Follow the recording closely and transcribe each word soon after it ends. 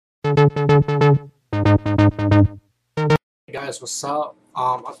Guys, what's up?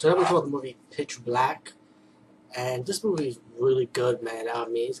 Today we talk the movie Pitch Black, and this movie is really good, man. I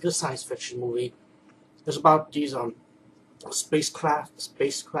mean, it's a good science fiction movie. It's about these spacecraft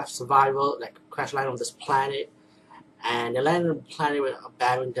survival, like crash landing on this planet, and they landed on a planet with a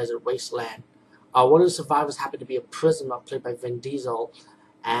barren desert wasteland. One of the survivors happened to be a prisoner played by Vin Diesel,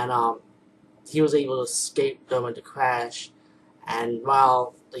 and he was able to escape during the crash. And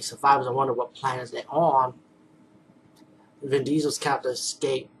while the survivors are wondering what planet they're on, Vin Diesel's character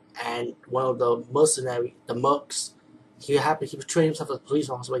escaped, and one of the mercenaries, the mercs, he was training himself as a police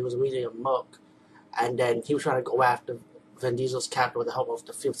officer, but he was immediately a merc, and then he was trying to go after Vin Diesel's character with the help of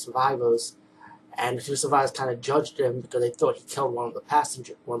the few survivors, and the few survivors kind of judged him because they thought he killed one of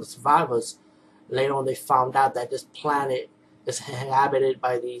the survivors. Later on, they found out that this planet is inhabited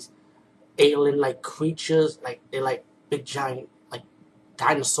by these alien-like creatures, like they're like big giant, like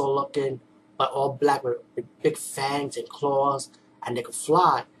dinosaur-looking, but all black with big fangs and claws, and they can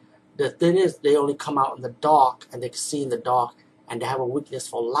fly. The thing is, they only come out in the dark, and they can see in the dark, and they have a weakness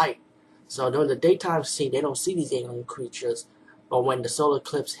for light. So during the daytime scene, they don't see these alien creatures, but when the solar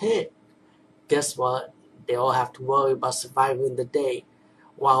eclipse hit, guess what? They all have to worry about surviving the day,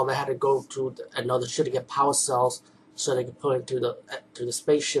 while they had to go to another ship to get power cells so they can put into the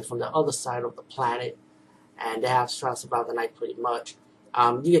spaceship from the other side of the planet, and they have to try to survive the night pretty much.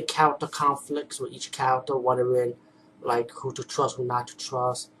 You get character conflicts with each character, wondering like who to trust, who not to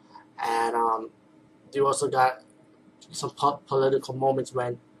trust, and you also got some political moments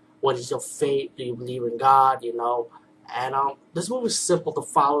when, what is your fate? Do you believe in God? And this movie is simple to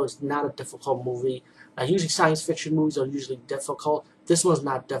follow. It's not a difficult movie. Usually science fiction movies are usually difficult. This one's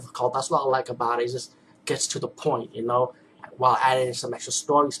not difficult. That's what I like about it. It just gets to the point, while adding some extra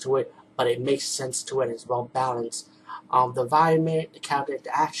stories to it, but it makes sense to it and it's well balanced. The environment, the character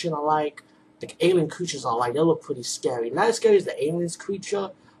interaction I like, the alien creatures I like. They look pretty scary. Not as scary as the aliens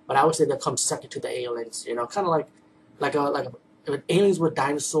creature, but I would say they come second to the aliens. Kind of like if aliens were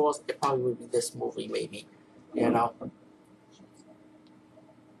dinosaurs, it probably would be this movie maybe. I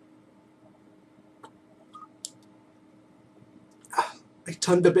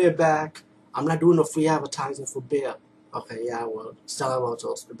turned the beer back. I'm not doing no free advertising for beer. Okay, yeah, well, Stella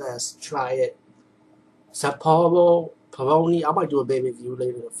Roto's the best. Try it. Sapporo, Peroni. I might do a beer review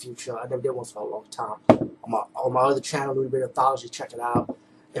later in the future. I never did one for a long time. On my other channel, Little Bit of Anthology, check it out.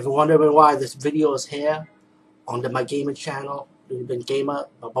 If you're wondering why this video is here on my gaming channel, Little Bit Gamer,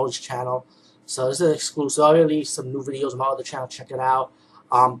 my bonus channel. So this is exclusive. I release some new videos on my other channel. Check it out.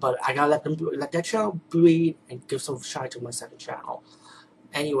 But I gotta let that channel breathe and give some shine to my second channel.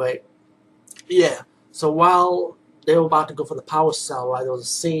 Anyway, yeah. So while they were about to go for the power cell, there was a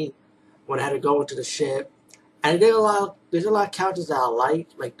scene when I had to go into the ship, and there's a lot of characters that I like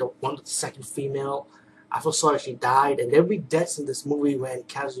the one with the second female. I feel sorry she died, and there'll be deaths in this movie when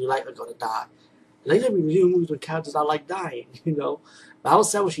characters you like are gonna die. Later we review movies with characters I like dying, But I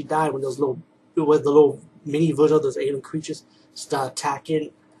was sad when she died when the little mini version of those alien creatures start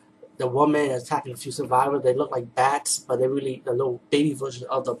attacking the woman and attacking a few survivors. They look like bats, but they're really the little baby version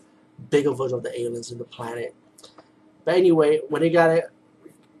of the bigger version of the aliens in the planet. But anyway, when they got it,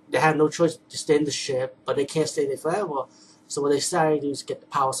 they had no choice to stay in the ship, but they can't stay there forever. So what they decided to do is get the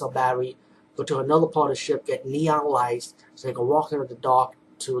power cell battery, go to another part of the ship, get neon lights, so they can walk into the dark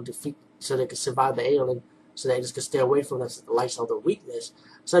so they can survive the alien, so they just can stay away from the lights of their weakness.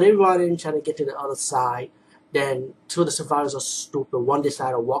 So they run in, trying to get to the other side. Then two of the survivors are stupid. One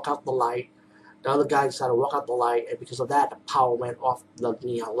decided to walk out the light. The other guy decided to walk out the light, and because of that, the power went off the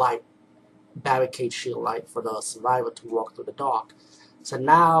neon light, barricade shield light for the survivor to walk through the dark. So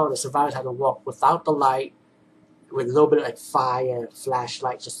now the survivors have to walk without the light, with a little bit of like fire and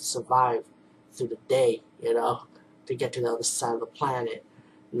flashlight just to survive through the day, to get to the other side of the planet.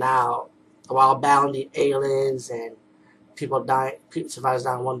 Now, while battling the aliens and survivors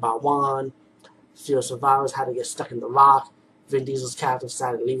dying one by one, few survivors had to get stuck in the rock. Vin Diesel's captain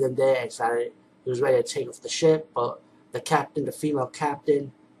decided to leave them there and decided he was ready to take off the ship, but the female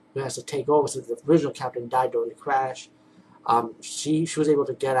captain, who has to take over since the original captain died during the crash, she was able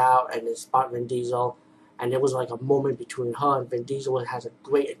to get out and spot Vin Diesel, and there was like a moment between her and Vin Diesel where it has a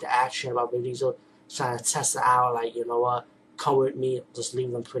great interaction about Vin Diesel trying to test her out, like, come with me, just leave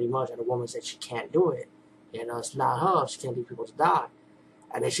them pretty much, and the woman said she can't do it. It's not her, she can't leave people to die.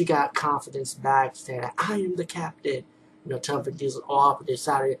 And then she got confidence back, saying that I am the captain, telling Vin Diesel off, but they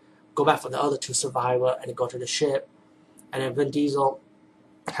decided to go back for the other two survivors and go to the ship. And then Vin Diesel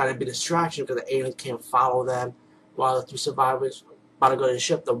had a bit of distraction because the aliens can't follow them. While the two survivors about to go to the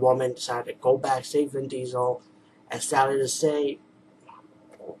ship, the woman decided to go back, save Vin Diesel, and started to say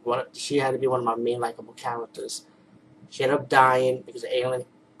she had to be one of my main likable characters. She ended up dying because the alien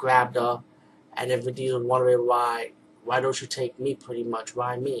grabbed her, and then Vin Diesel wondering why don't you take me, pretty much,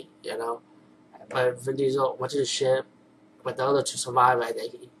 why me, you know? But Vin Diesel went to the ship, but the other two survived. I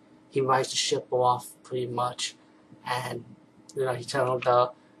think he writes the ship off pretty much, and you know he told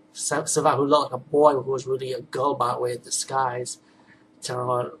the survivor who looked like a boy who was really a girl by the way in disguise. The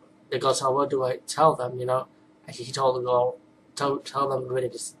girl said, "What do I tell them?" You know, and he told the girl, "Tell them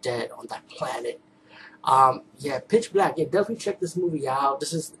Riddick is dead on that planet." Yeah, Pitch Black. Yeah, definitely check this movie out.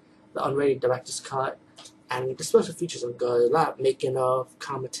 This is the unrated director's cut, and the special features are good. A lot of making of,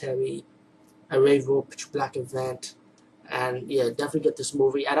 commentary, a rave roll Pitch Black event, and yeah, definitely get this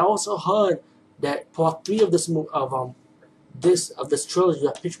movie. And I also heard that part 3 of this trilogy, you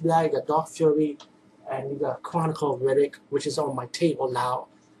got Pitch Black, you got Dark Fury, and you got Chronicle of Riddick, which is on my table now.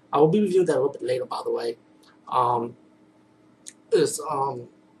 I will be reviewing that a little bit later, by the way. And you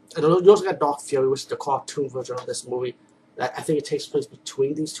also got Dark Fury, which is the cartoon version of this movie. I think it takes place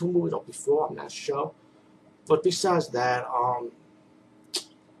between these two movies or before. I'm not sure. But besides that,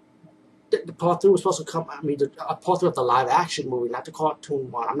 the part 3 was supposed to come. I mean, part 3 of the live action movie, not the cartoon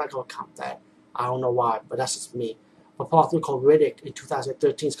one. I'm not gonna count that. I don't know why, but that's just me. But part 3 called Riddick in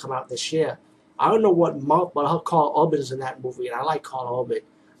 2013 is coming out this year. I don't know what month, but Carl Urban is in that movie, and I like Carl Urban,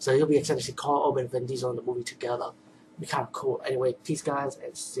 so you'll be excited to see Carl Urban and Vin Diesel in the movie together. It'll be kind of cool. Anyway, peace, guys,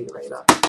 and see you later.